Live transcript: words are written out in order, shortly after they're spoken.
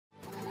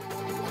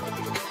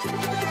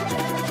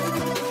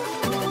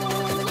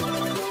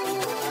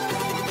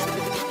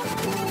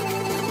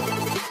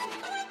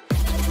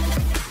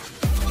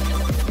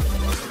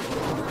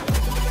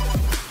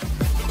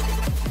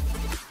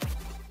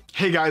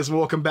Hey guys,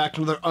 welcome back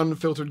to another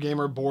Unfiltered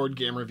Gamer board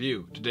game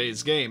review.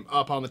 Today's game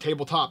up on the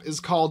tabletop is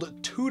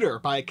called Tudor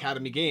by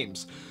Academy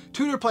Games.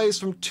 Tudor plays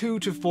from 2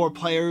 to 4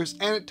 players,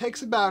 and it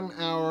takes about an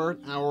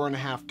hour and a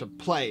half to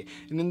play.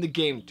 And in the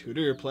game Tudor,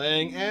 you're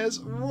playing as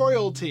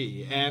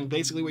royalty, and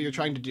basically what you're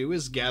trying to do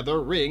is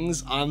gather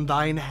rings on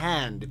thine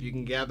hand. If you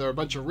can gather a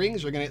bunch of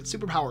rings, you're gonna get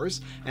superpowers,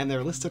 and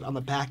they're listed on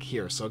the back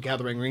here, so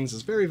gathering rings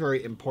is very,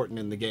 very important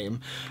in the game.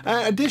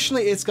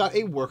 Additionally, it's got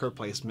a worker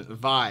placement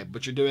vibe.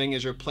 What you're doing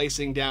is you're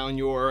placing down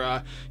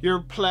your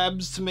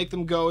plebs to make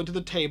them go into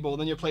the table,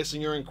 then you're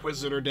placing your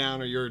inquisitor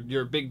down, or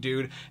your big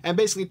dude, and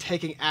basically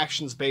taking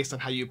actions based on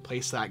how you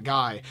place that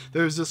guy.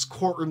 There's this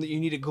courtroom that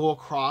you need to go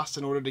across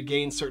in order to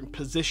gain certain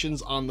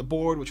positions on the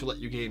board, which will let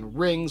you gain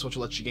rings, which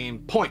will let you gain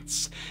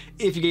points.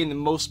 If you gain the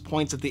most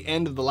points at the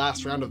end of the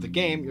last round of the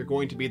game, you're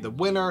going to be the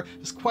winner.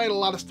 There's quite a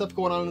lot of stuff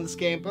going on in this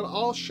game, but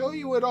I'll show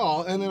you it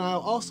all, and then I'll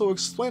also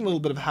explain a little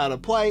bit of how to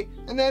play,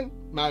 and then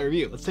my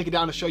review. Let's take it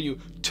down to show you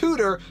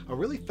Tudor, a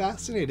really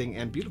fascinating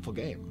and beautiful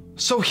game.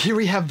 So here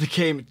we have the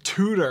game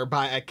Tudor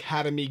by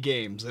Academy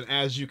Games, and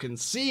as you can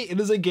see, it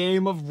is a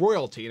game of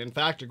royalty, and in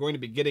fact, you're going to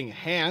be getting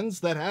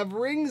hands that have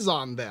rings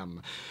on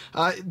them.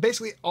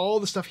 Basically, all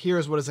the stuff here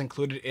is what is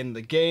included in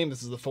the game.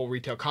 This is the full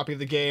retail copy of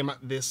the game.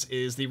 This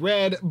is the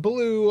red,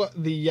 blue,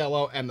 the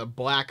yellow, and the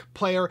black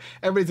player.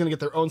 Everybody's going to get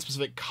their own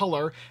specific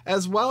color,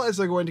 as well as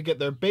they're going to get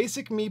their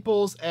basic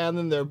meeples and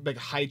then their big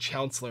High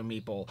Chancellor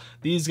meeple.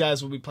 These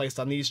guys will be placed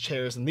on these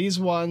chairs and these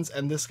ones,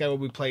 and this guy will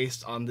be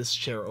placed on this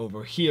chair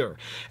over here.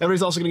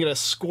 Everybody's also going to get a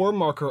score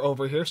marker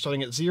over here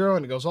starting at 0,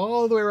 and it goes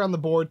all the way around the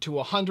board to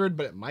 100,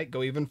 but it might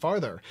go even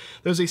farther.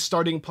 There's a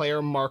starting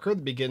player marker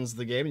that begins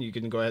the game, and you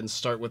can go ahead and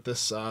start with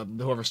this.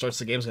 Whoever starts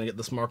the game is going to get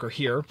this marker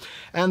here.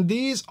 And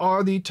these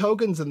are the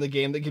tokens in the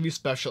game that give you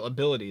special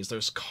abilities.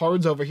 There's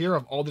cards over here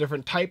of all the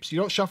different types. You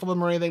don't shuffle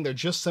them or anything. They're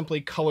just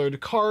simply colored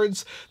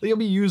cards that you'll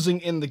be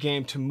using in the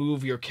game to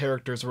move your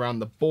characters around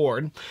the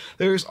board.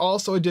 There's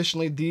also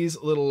additionally these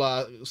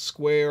little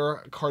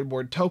square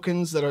cardboard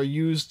tokens that are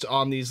used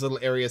on these little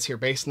areas here.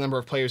 Based on the number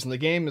of players in the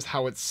game is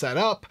how it's set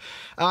up.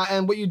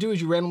 And what you do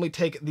is you randomly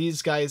take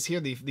these guys here,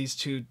 these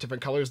two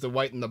different colors, the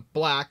white and the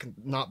black,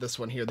 not this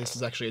one here. This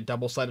is actually a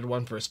double-sided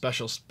one for a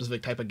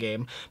specific type of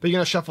game. But you're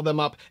going to shuffle them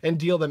up and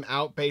deal them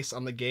out based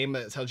on the game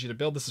that it tells you to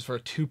build. This is for a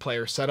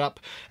 2-player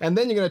setup. And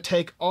then you're going to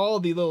take all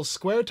the little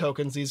square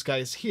tokens, these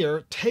guys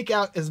here, take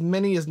out as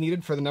many as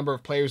needed for the number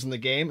of players in the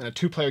game. In a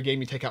 2-player game,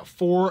 you take out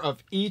 4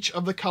 of each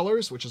of the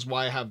colors, which is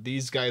why I have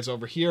these guys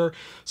over here.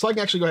 So I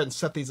can actually go ahead and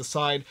set these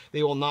aside.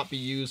 They will not be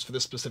used for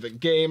this specific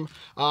game.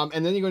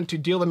 And then you're going to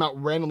deal them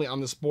out randomly on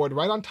this board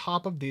right on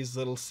top of these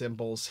little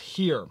symbols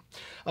here.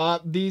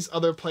 These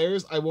other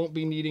players I won't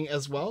be needing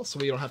as well, so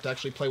we don't have to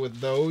actually play with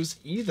those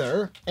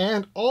either.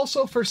 And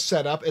also for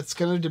setup, it's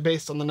going to be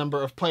based on the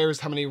number of players,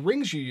 how many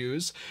rings you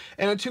use.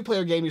 In a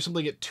 2-player game, you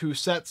simply get 2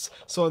 sets.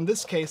 So in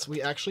this case,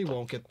 we actually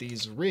won't get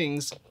these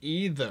rings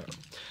either.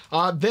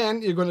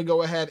 Then you're going to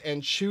go ahead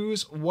and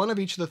choose one of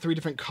each of the 3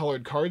 different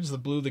colored cards, the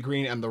blue, the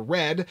green, and the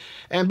red.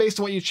 And based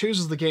on what you choose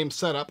as the game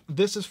setup,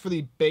 this is for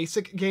the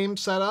basic game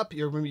setup.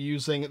 You're going to be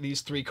using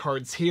these 3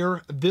 cards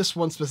here. This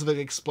one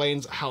specifically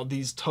explains how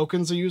these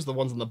tokens are used, the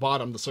ones on the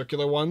bottom, the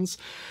circular ones.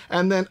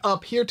 And then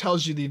up here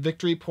tells you the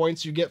victory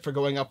points you get for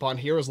going up on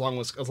here as long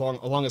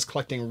as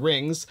collecting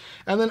rings.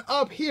 And then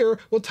up here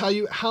will tell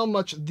you how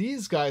much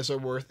these guys are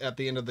worth at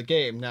the end of the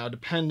game. Now,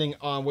 depending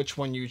on which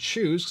one you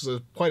choose, because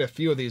there's quite a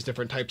few of these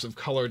different types of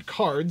colored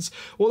cards,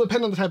 will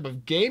depend on the type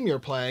of game you're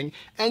playing.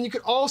 And you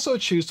could also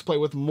choose to play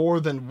with more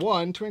than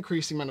one to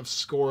increase the amount of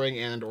scoring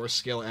and or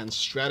skill and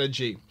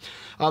strategy.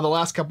 The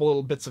last couple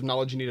little bits of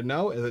knowledge you need to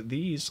know is that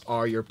these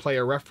are your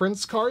player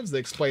reference cards. They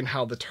explain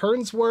how the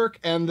turns work,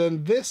 and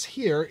then this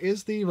here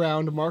is the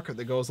round marker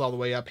that goes all the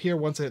way up here.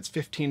 Once it hits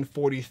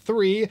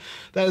 1543,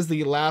 that is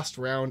the last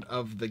round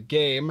of the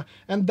game,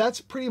 and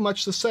that's pretty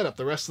much the setup.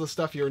 The rest of the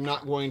stuff you're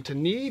not going to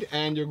need,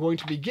 and you're going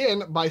to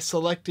begin by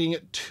selecting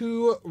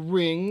 2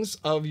 rings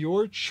of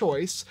your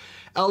choice,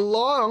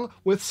 along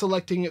with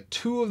selecting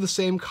 2 of the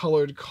same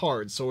colored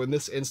cards. So in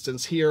this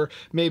instance here,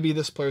 maybe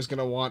this player is going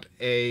to want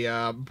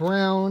a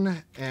brown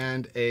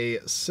and a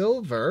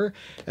silver,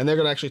 and they're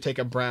going to actually take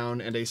a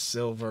brown and a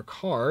silver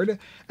card.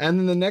 And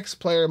then the next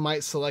player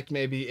might select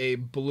maybe a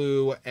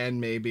blue and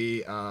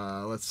maybe,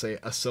 let's say,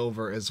 a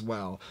silver as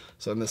well.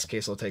 So in this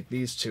case, I'll take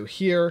these 2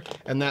 here,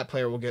 and that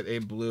player will get a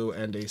blue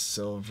and a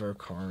silver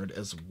card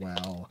as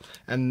well.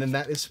 And then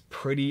that is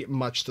pretty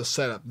much the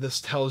setup.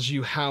 This tells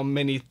you how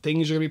many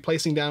things you're going to be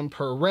placing down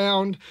per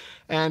round,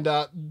 and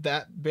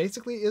that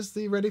basically is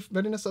the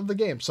readiness of the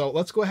game. So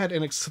let's go ahead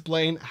and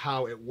explain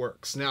how it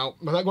works. Now,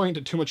 without going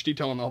into too much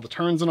detail on all the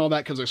turns and all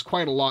that, because there's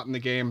quite a lot in the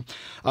game,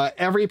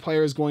 every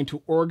player is going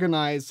to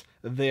organize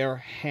their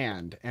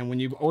hand. And when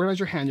you organize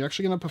your hand, you're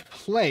actually going to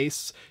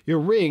place your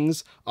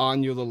rings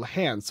on your little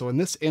hand. So in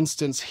this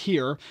instance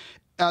here,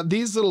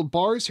 these little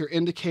bars here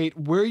indicate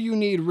where you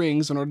need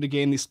rings in order to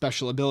gain these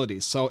special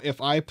abilities. So if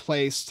I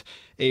placed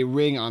a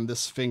ring on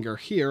this finger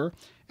here,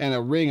 and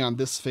a ring on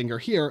this finger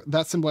here,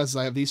 that symbolizes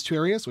I have these two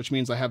areas, which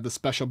means I have the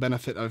special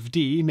benefit of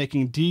D,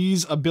 making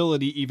D's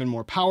ability even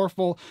more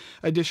powerful.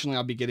 Additionally,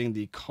 I'll be getting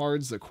the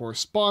cards that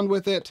correspond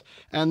with it.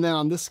 And then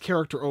on this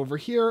character over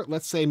here,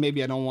 let's say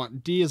maybe I don't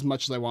want D as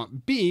much as I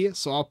want B,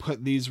 so I'll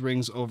put these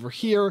rings over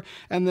here,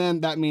 and then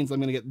that means I'm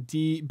going to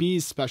get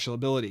B's special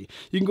ability.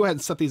 You can go ahead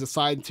and set these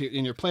aside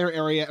in your player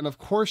area, and of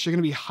course you're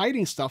going to be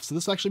hiding stuff, so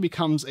this actually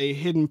becomes a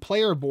hidden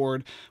player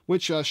board,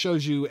 which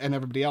shows you and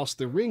everybody else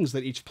the rings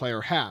that each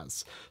player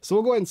has. So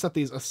we'll go ahead and set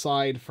these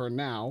aside for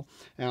now,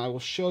 and I will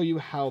show you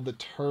how the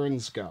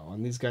turns go.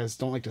 And these guys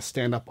don't like to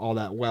stand up all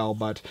that well,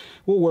 but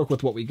we'll work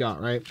with what we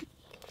got, right?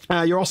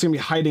 You're also going to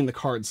be hiding the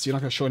cards, so you're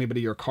not going to show anybody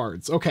your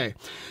cards. Okay,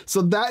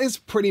 so that is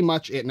pretty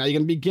much it. Now you're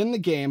going to begin the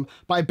game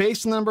by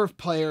based on the number of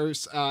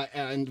players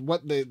and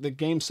what the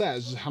game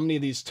says, how many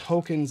of these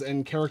tokens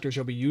and characters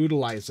you'll be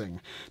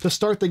utilizing. To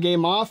start the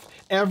game off,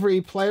 every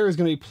player is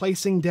going to be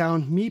placing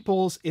down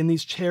meeples in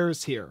these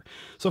chairs here.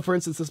 So for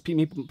instance, this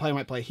player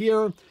might play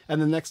here, and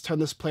the next turn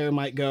this player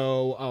might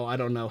go, oh, I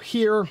don't know,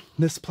 here.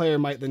 This player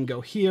might then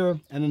go here,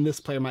 and then this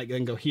player might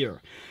then go here.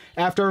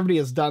 After everybody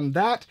has done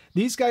that,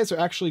 these guys are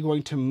actually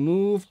going to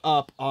move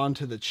up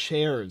onto the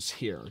chairs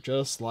here,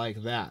 just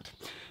like that.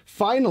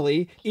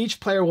 Finally, each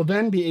player will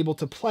then be able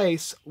to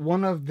place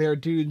one of their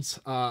dudes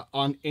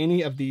on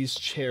any of these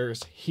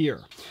chairs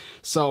here.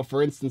 So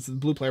for instance, the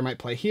blue player might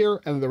play here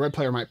and the red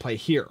player might play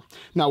here.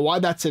 Now why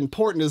that's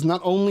important is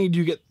not only do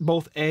you get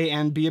both A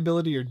and B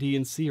ability, or D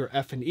and C, or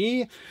F and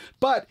E,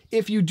 but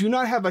if you do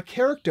not have a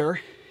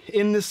character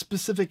in this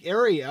specific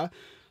area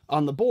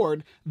on the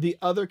board, the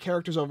other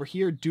characters over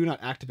here do not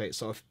activate.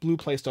 So if blue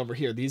placed over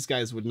here, these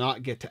guys would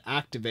not get to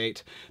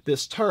activate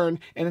this turn,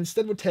 and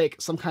instead would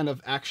take some kind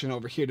of action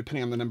over here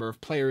depending on the number of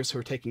players who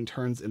are taking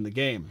turns in the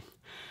game.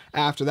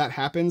 After that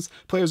happens,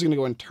 players are going to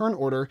go in turn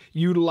order,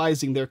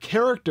 utilizing their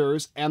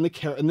characters and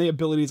the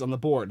abilities on the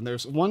board. And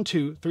there's 1,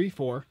 2, 3,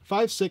 4,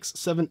 5, 6,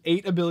 7,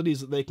 8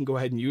 abilities that they can go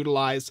ahead and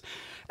utilize.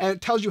 And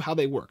it tells you how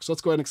they work. So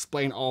let's go ahead and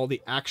explain all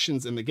the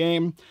actions in the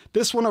game.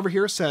 This one over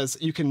here says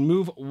you can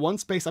move one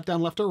space up,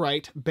 down, left, or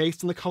right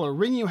based on the color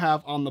ring you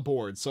have on the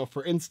board. So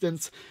for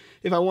instance,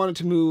 if I wanted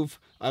to move,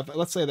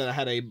 let's say that I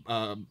had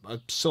a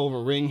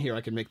silver ring here,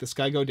 I can make this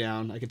guy go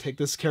down. I can take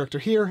this character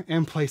here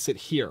and place it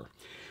here.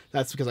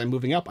 That's because I'm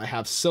moving up. I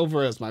have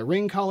silver as my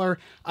ring color.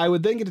 I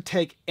would then get to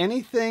take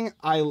anything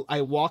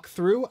I walk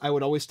through. I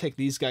would always take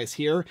these guys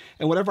here.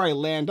 And whatever I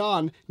land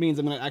on means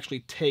I'm going to actually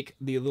take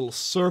the little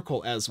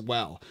circle as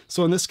well.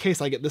 So in this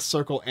case, I get this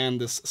circle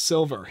and this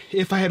silver.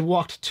 If I had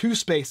walked 2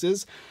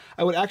 spaces,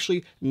 I would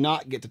actually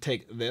not get to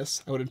take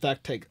this. I would in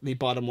fact take the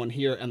bottom one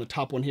here and the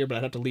top one here, but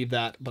I'd have to leave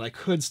that. But I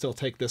could still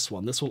take this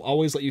one. This will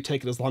always let you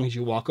take it as long as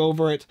you walk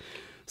over it.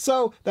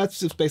 So that's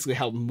just basically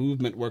how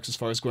movement works as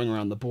far as going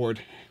around the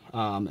board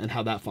and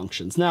how that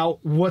functions. Now,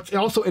 what's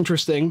also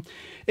interesting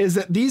is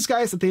that these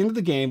guys at the end of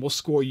the game will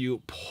score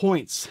you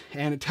points,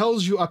 and it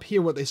tells you up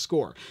here what they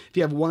score. If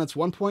you have 1, it's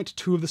 1 point,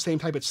 2 of the same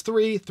type, it's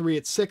 3, 3,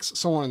 it's 6,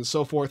 so on and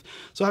so forth.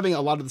 So having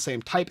a lot of the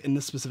same type in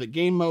this specific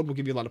game mode will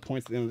give you a lot of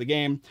points at the end of the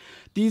game.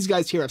 These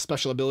guys here have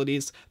special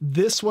abilities.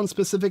 This one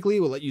specifically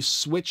will let you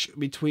switch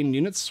between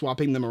units,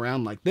 swapping them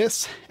around like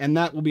this, and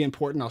that will be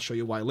important. I'll show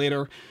you why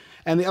later.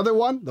 And the other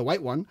one, the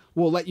white one,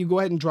 will let you go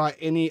ahead and draw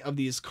any of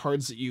these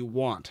cards that you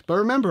want. But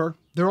remember,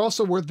 they're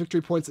also worth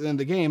victory points at the end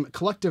of the game,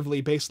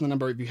 collectively based on the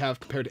number you have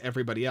compared to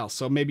everybody else.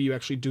 So maybe you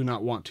actually do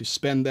not want to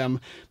spend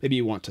them, maybe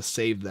you want to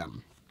save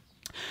them.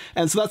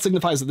 And so that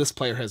signifies that this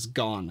player has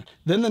gone.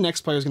 Then the next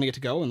player is going to get to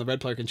go, and the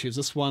red player can choose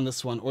this one,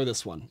 or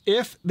this one.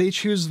 If they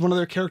choose one of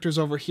their characters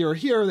over here or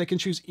here, they can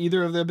choose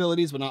either of their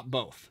abilities, but not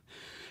both.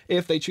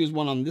 If they choose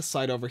one on this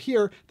side over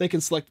here, they can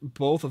select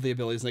both of the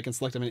abilities, and they can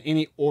select them in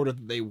any order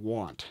that they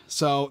want.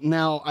 So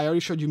now I already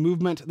showed you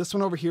movement. This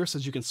one over here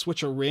says you can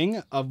switch a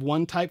ring of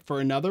one type for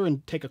another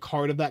and take a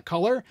card of that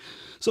color.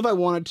 So if I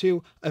wanted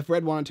to, if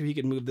red wanted to, he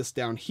could move this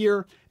down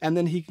here, and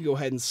then he can go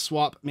ahead and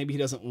swap. Maybe he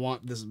doesn't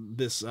want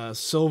this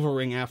silver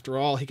ring after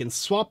all. He can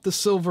swap the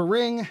silver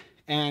ring,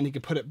 and he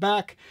can put it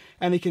back,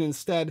 and he can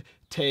instead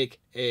take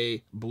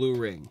a blue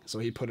ring. So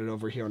he put it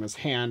over here on his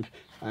hand,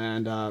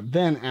 and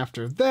then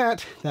after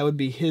that, that would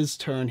be his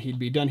turn. He'd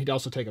be done. He'd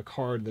also take a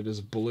card that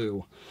is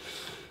blue.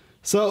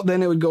 So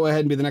then it would go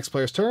ahead and be the next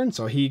player's turn.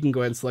 So he can go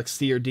ahead and select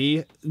C or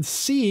D.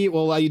 C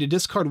will allow you to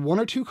discard 1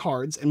 or 2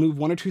 cards and move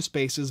 1 or 2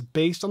 spaces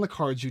based on the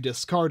cards you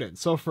discarded.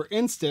 So for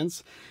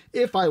instance,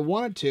 if I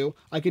wanted to,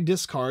 I could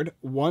discard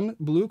 1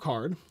 blue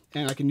card,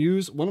 and I can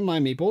use one of my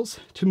meeples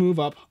to move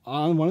up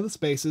on one of the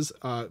spaces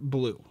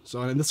blue.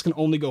 So and this can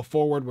only go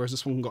forward, whereas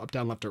this one can go up,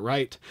 down, left, or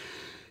right.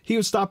 He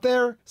would stop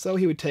there, so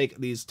he would take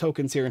these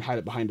tokens here and hide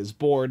it behind his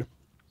board.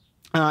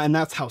 And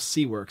that's how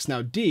C works.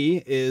 Now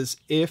D is,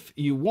 if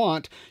you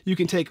want, you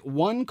can take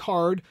 1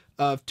 card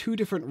of 2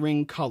 different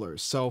ring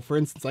colors. So for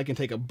instance, I can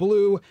take a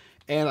blue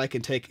and I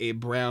can take a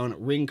brown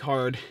ring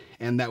card,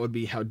 and that would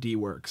be how D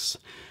works.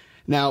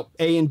 Now,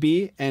 A and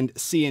B and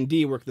C and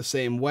D work the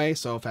same way,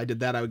 so if I did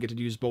that, I would get to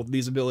use both of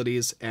these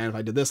abilities, and if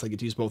I did this, I get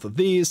to use both of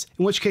these,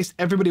 in which case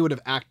everybody would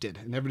have acted,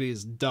 and everybody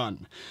is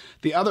done.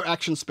 The other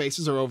action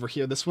spaces are over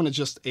here. This one is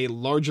just a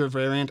larger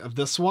variant of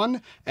this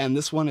one, and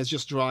this one is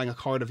just drawing a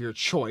card of your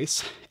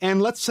choice.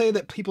 And let's say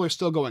that people are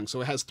still going,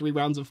 so it has 3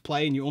 rounds of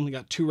play, and you only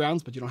got 2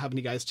 rounds, but you don't have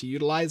any guys to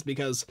utilize,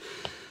 because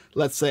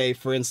let's say,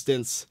 for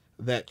instance,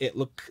 that it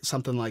look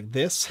something like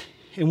this,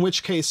 in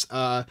which case,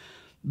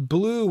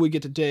 blue would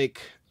get to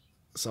take...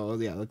 So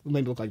yeah,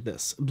 maybe look like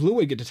this. Blue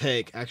would get to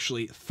take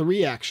actually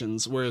 3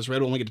 actions, whereas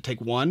red only get to take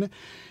 1.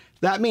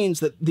 That means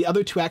that the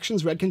other 2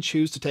 actions red can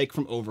choose to take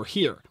from over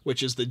here,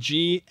 which is the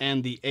G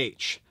and the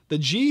H. The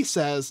G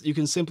says you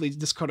can simply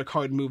discard a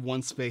card and move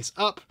 1 space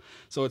up.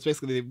 So it's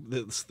basically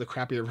the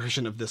crappier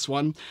version of this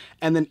one.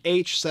 And then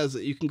H says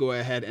that you can go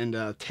ahead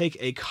and take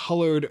a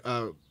colored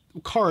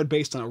card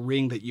based on a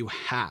ring that you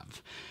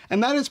have.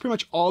 And that is pretty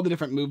much all the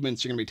different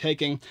movements you're going to be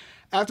taking.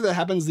 After that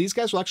happens, these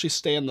guys will actually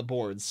stay on the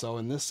board. So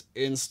in this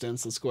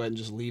instance, let's go ahead and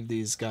just leave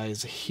these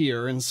guys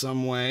here in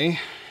some way.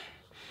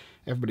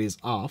 Everybody's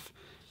off.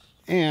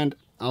 And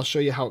I'll show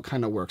you how it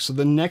kind of works. So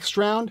the next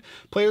round,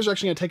 players are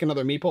actually going to take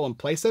another meeple and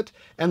place it,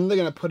 and they're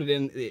going to put it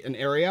in an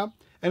area.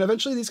 And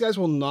eventually these guys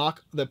will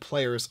knock the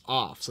players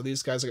off. So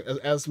these guys,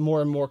 as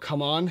more and more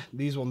come on,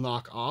 these will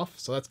knock off.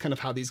 So that's kind of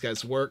how these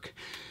guys work.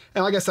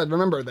 And like I said,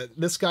 remember that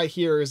this guy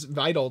here is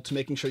vital to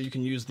making sure you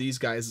can use these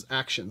guys'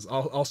 actions.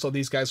 Also,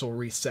 these guys will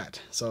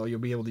reset, so you'll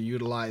be able to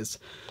utilize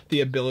the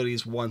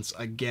abilities once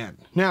again.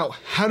 Now,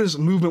 how does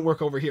movement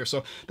work over here?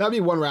 So that would be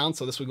 1 round,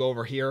 so this would go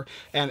over here,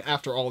 and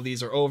after all of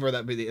these are over, that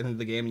would be the end of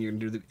the game, and you're going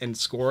to do the end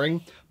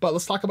scoring. But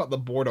let's talk about the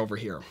board over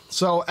here.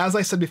 So as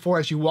I said before,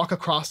 as you walk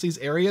across these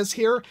areas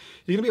here,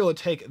 you're going to be able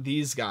to take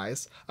these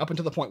guys up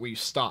until the point where you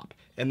stop,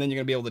 and then you're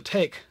going to be able to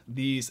take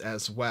these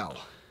as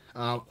well.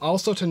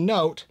 Also to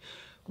note,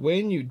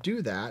 when you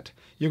do that,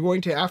 you're going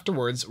to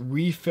afterwards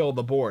refill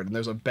the board. And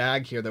there's a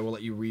bag here that will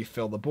let you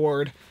refill the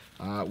board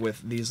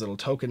with these little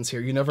tokens here.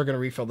 You're never going to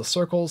refill the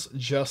circles,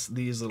 just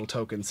these little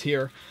tokens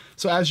here.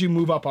 So as you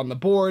move up on the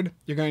board,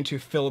 you're going to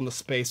fill in the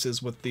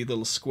spaces with the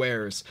little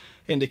squares,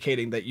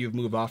 indicating that you've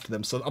moved off to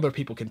them so that other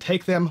people can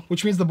take them,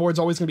 which means the board's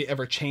always going to be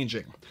ever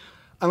changing.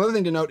 Another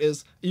thing to note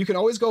is you can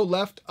always go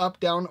left, up,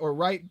 down, or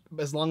right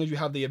as long as you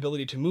have the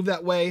ability to move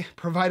that way,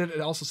 provided it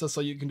also says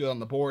so you can do it on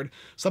the board.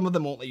 Some of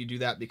them won't let you do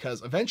that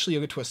because eventually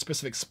you'll get to a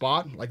specific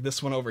spot, like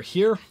this one over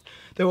here,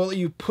 that will let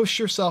you push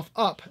yourself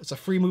up. It's a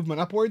free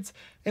movement upwards,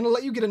 and it'll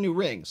let you get a new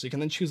ring. So you can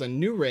then choose a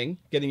new ring,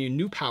 getting you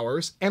new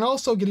powers, and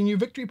also getting you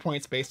victory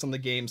points based on the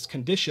game's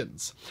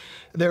conditions.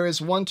 There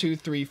is 1, 2,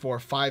 3, 4,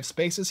 5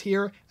 spaces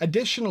here.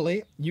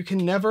 Additionally, you can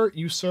never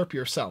usurp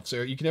yourself.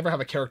 So you can never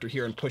have a character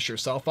here and push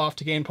yourself off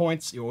to gain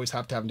points. You always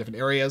have to have them in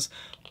different areas.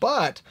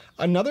 But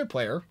another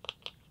player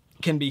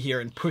can be here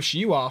and push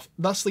you off,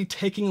 thusly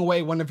taking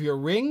away one of your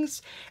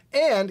rings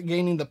and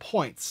gaining the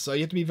points. So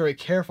you have to be very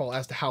careful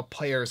as to how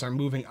players are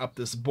moving up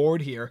this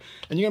board here,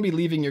 and you're going to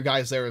be leaving your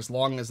guys there as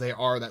long as they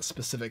are that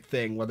specific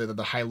thing, whether they're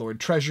the High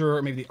Lord Treasurer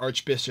or maybe the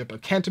Archbishop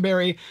of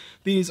Canterbury.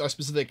 These are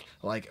specific,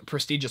 like,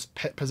 prestigious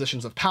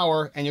positions of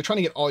power, and you're trying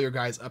to get all your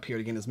guys up here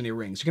to gain as many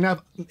rings. You can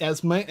have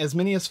as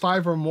many as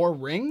 5 or more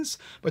rings,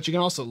 but you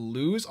can also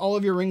lose all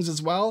of your rings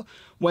as well.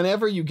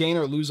 Whenever you gain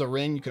or lose a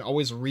ring, you can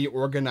always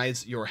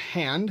reorganize your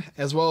hand,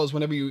 as well as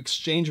whenever you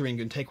exchange a ring,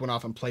 you can take one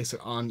off and place it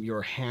on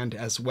your hand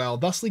as well,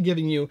 thusly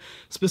giving you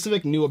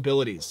specific new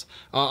abilities.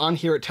 On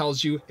here it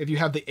tells you if you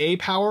have the A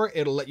power,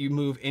 it'll let you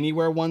move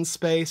anywhere 1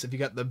 space. If you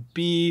got the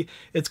B,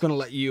 it's going to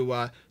let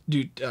you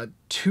do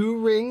 2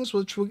 rings,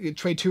 which will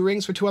trade 2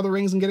 rings for 2 other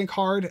rings and get a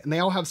card, and they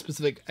all have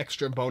specific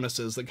extra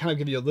bonuses that kind of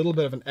give you a little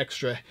bit of an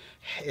extra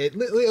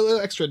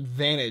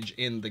advantage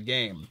in the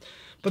game.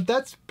 But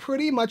that's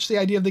pretty much the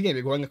idea of the game.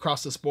 You're going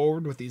across this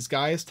board with these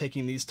guys,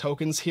 taking these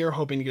tokens here,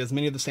 hoping to get as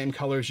many of the same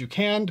colors you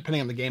can,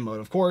 depending on the game mode,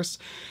 of course.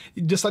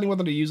 Deciding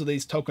whether to use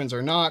these tokens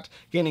or not,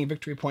 gaining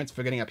victory points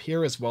for getting up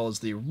here, as well as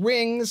the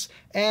rings,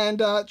 and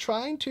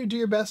trying to do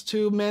your best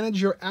to manage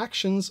your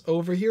actions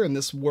over here in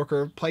this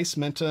worker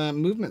placement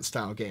movement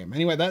style game.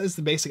 Anyway, that is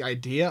the basic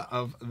idea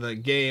of the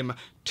game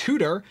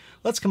Tudor.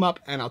 Let's come up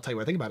and I'll tell you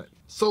what I think about it.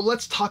 So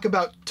let's talk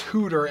about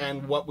Tudor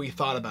and what we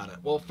thought about it.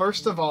 Well,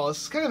 first of all,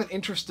 this is kind of an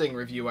interesting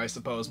review, I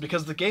suppose,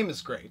 because the game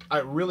is great. I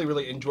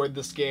really enjoyed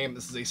this game.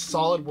 This is a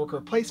solid worker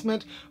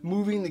placement.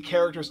 Moving the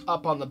characters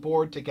up on the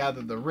board to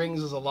gather the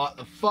rings is a lot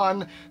of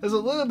fun. There's a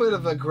little bit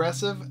of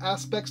aggressive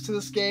aspects to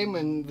this game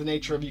in the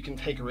nature of you can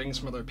take rings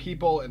from other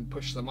people and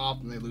push them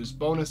off and they lose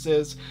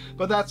bonuses,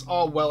 but that's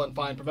all well and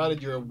fine,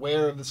 provided you're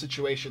aware of the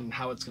situation and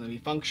how it's going to be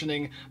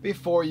functioning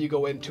before you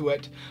go into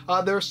it.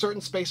 There are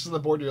certain spaces of the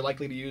board you're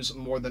likely to use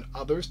more than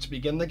others to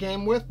begin the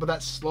game with, but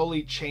that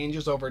slowly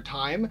changes over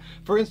time.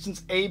 For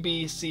instance, A,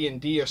 B, C, and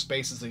D are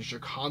spaces that you're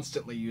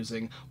constantly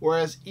using,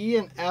 whereas E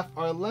and F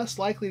are less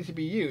likely to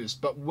be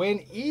used. But when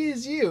E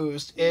is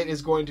used, it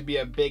is going to be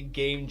a big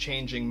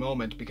game-changing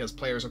moment because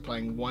players are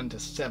playing 1 to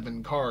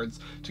 7 cards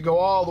to go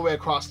all the way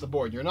across the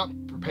board. You're not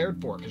prepared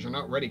for it because you're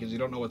not ready because you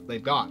don't know what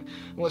they've got,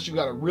 unless you've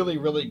got a really,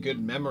 really good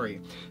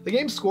memory. The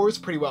game scores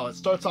pretty well. It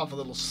starts off a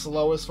little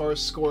slow as far as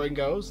scoring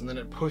goes, and then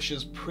it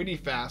pushes pretty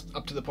fast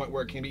up to the point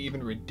where it can be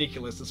even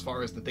ridiculous as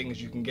far as the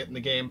things you can get in the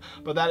game,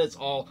 but that is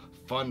all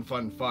fun,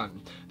 fun,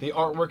 fun. The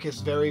artwork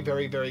is very,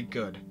 very, very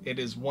good. It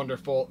is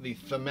wonderful. The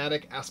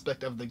thematic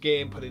aspect of the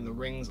game, putting the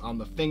rings on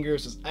the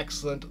fingers, is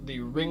excellent. The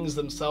rings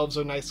themselves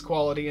are nice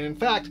quality, and in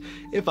fact,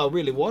 if I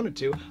really wanted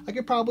to, I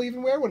could probably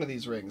even wear one of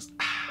these rings.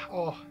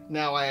 Oh,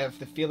 now I have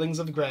the feelings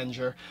of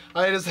grandeur.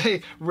 It is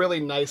a really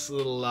nice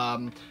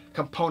little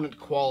component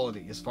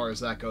quality as far as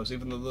that goes.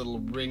 Even the little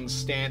ring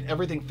stand,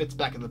 everything fits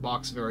back in the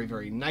box very,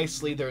 very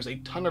nicely. There's a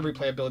ton of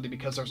replayability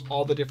because there's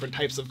all the different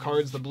types of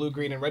cards, the blue,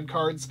 green, and red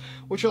cards,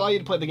 which allow you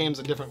to play the games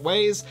in different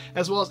ways,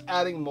 as well as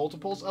adding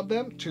multiples of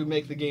them to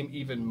make the game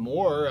even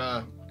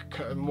more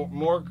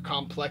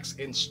complex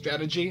in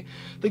strategy.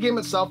 The game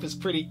itself is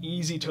pretty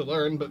easy to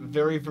learn, but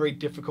very, very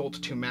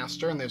difficult to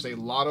master, and there's a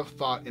lot of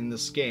thought in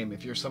this game.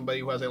 If you're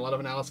somebody who has a lot of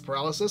analysis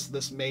paralysis,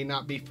 this may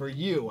not be for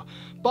you.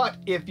 But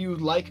if you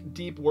like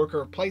deep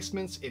worker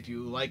placements, if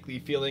you like the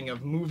feeling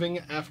of moving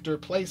after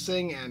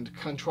placing and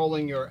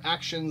controlling your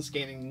actions,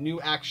 gaining new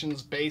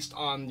actions based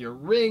on your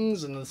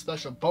rings and the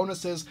special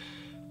bonuses,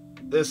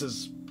 this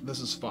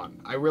is fun.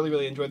 I really,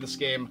 really enjoyed this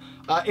game.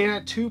 In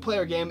a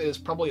 2-player game, it is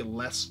probably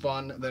less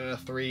fun than in a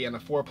 3 and a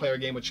 4-player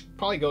game, which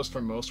probably goes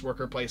for most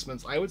worker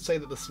placements. I would say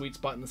that the sweet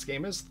spot in this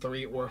game is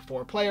 3 or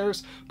 4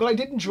 players, but I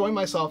did enjoy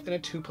myself in a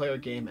 2-player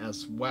game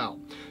as well.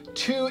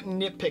 2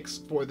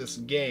 nitpicks for this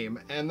game,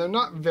 and they're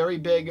not very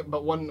big,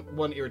 but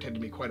one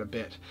irritated me quite a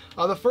bit.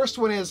 The first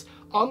one is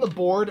on the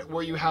board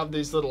where you have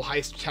these little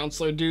heist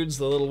counselor dudes,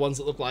 the little ones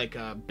that look like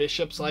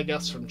bishops, I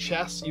guess, from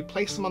chess. You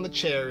place them on the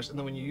chairs, and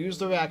then when you use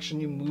their action,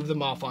 you move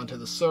them off onto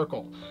the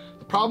circle.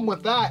 The problem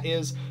with that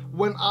is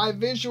when I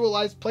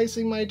visualize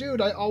placing my dude,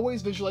 I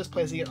always visualize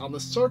placing it on the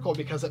circle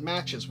because it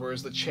matches,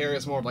 whereas the chair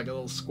is more of like a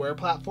little square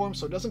platform,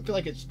 so it doesn't feel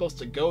like it's supposed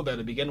to go there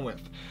to begin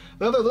with.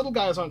 The other little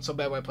guys aren't so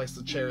bad when I place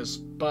the chairs,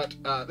 but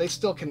they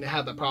still can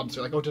have that problem. So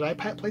you're like, oh, did I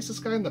place this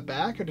guy in the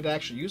back, or did I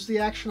actually use the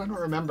action? I don't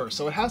remember.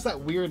 So it has that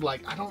weird,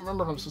 like, I don't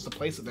remember if I'm supposed to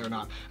place it there or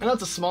not. I know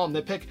it's a small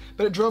nitpick,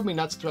 but it drove me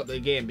nuts throughout the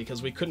game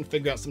because we couldn't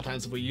figure out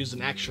sometimes if we used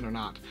an action or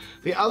not.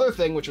 The other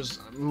thing, which was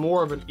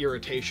more of an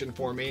irritation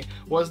for me,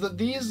 was that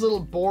these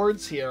little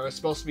boards here are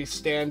supposed to be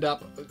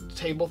stand-up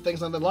table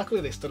things, and then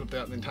luckily they stood up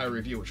throughout the entire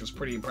review, which was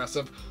pretty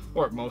impressive,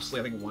 or mostly.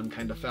 I think one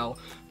kind of fell.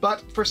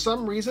 But for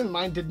some reason,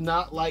 mine did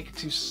not like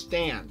to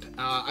stand.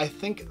 I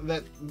think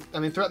that,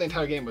 throughout the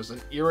entire game was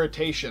an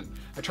irritation.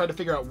 I tried to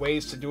figure out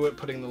ways to do it,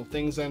 putting little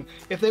things in.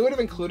 If they would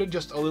have included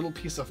just a little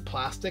piece of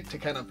plastic to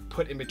kind of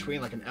put in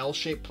between, like an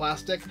L-shaped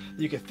plastic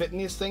that you could fit in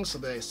these things so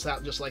they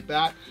sat just like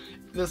that,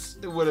 this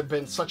would have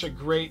been such a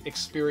great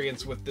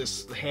experience with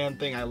this hand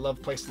thing. I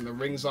love placing the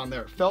rings on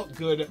there. It felt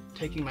good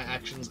taking my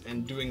actions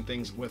and doing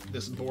things with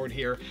this board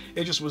here.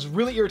 It just was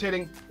really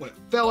irritating when it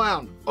fell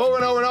down over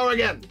and over and over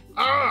again.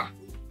 But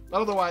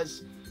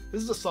otherwise,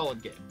 this is a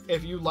solid game.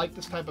 If you like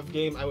this type of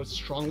game, I would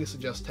strongly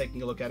suggest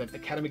taking a look at it.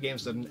 Academy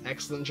Games did an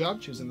excellent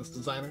job choosing this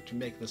designer to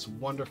make this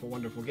wonderful,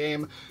 wonderful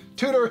game.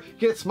 Tudor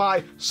gets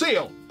my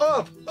seal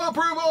of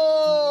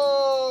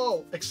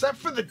approval! Except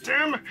for the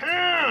damn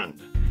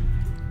hand!